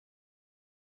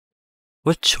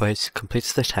Which choice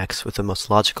completes the text with the most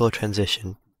logical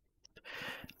transition?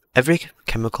 Every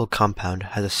chemical compound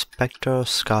has a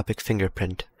spectroscopic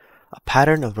fingerprint, a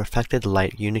pattern of reflected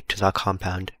light unique to that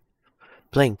compound.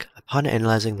 Blank, upon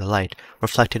analyzing the light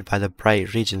reflected by the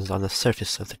bright regions on the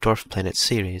surface of the dwarf planet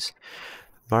Ceres,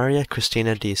 Maria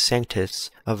Cristina de Sanctis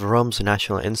of Rome's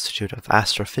National Institute of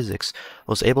Astrophysics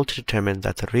was able to determine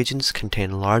that the regions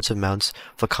contain large amounts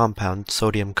of a compound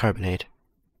sodium carbonate.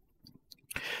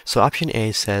 So option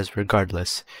A says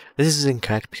regardless. This is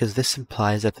incorrect because this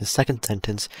implies that the second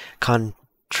sentence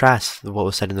contrasts what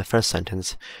was said in the first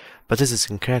sentence. But this is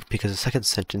incorrect because the second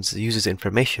sentence uses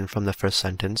information from the first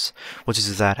sentence, which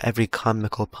is that every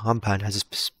chemical compound has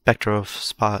a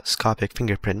spectroscopic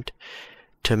fingerprint,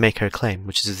 to make her claim,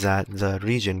 which is that the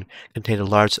region contained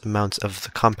large amounts of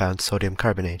the compound sodium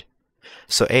carbonate.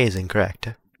 So A is incorrect.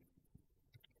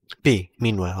 B,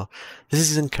 meanwhile, this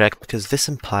is incorrect because this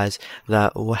implies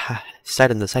that what said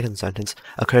in the second sentence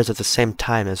occurs at the same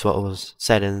time as what was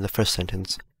said in the first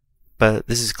sentence. But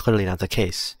this is clearly not the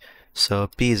case,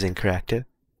 so B is incorrect.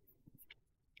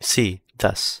 C,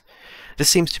 thus. This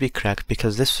seems to be correct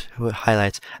because this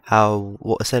highlights how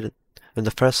what was said in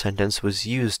the first sentence was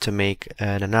used to make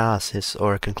an analysis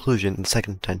or a conclusion in the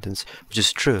second sentence, which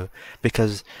is true,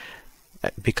 because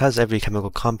every chemical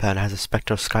compound has a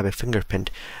spectroscopic fingerprint,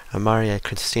 Maria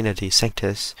Cristina de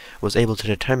Sanctis was able to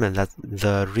determine that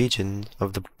the region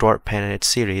of the dwarf planet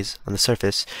Ceres on the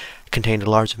surface contained a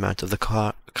large amount of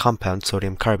the compound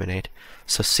sodium carbonate,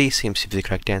 so C seems to be the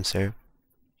correct answer.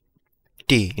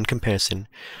 D, in comparison.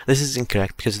 This is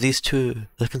incorrect because the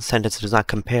second sentence does not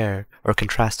compare or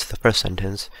contrast to the first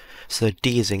sentence, so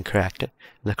D is incorrect, and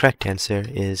the correct answer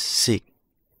is C.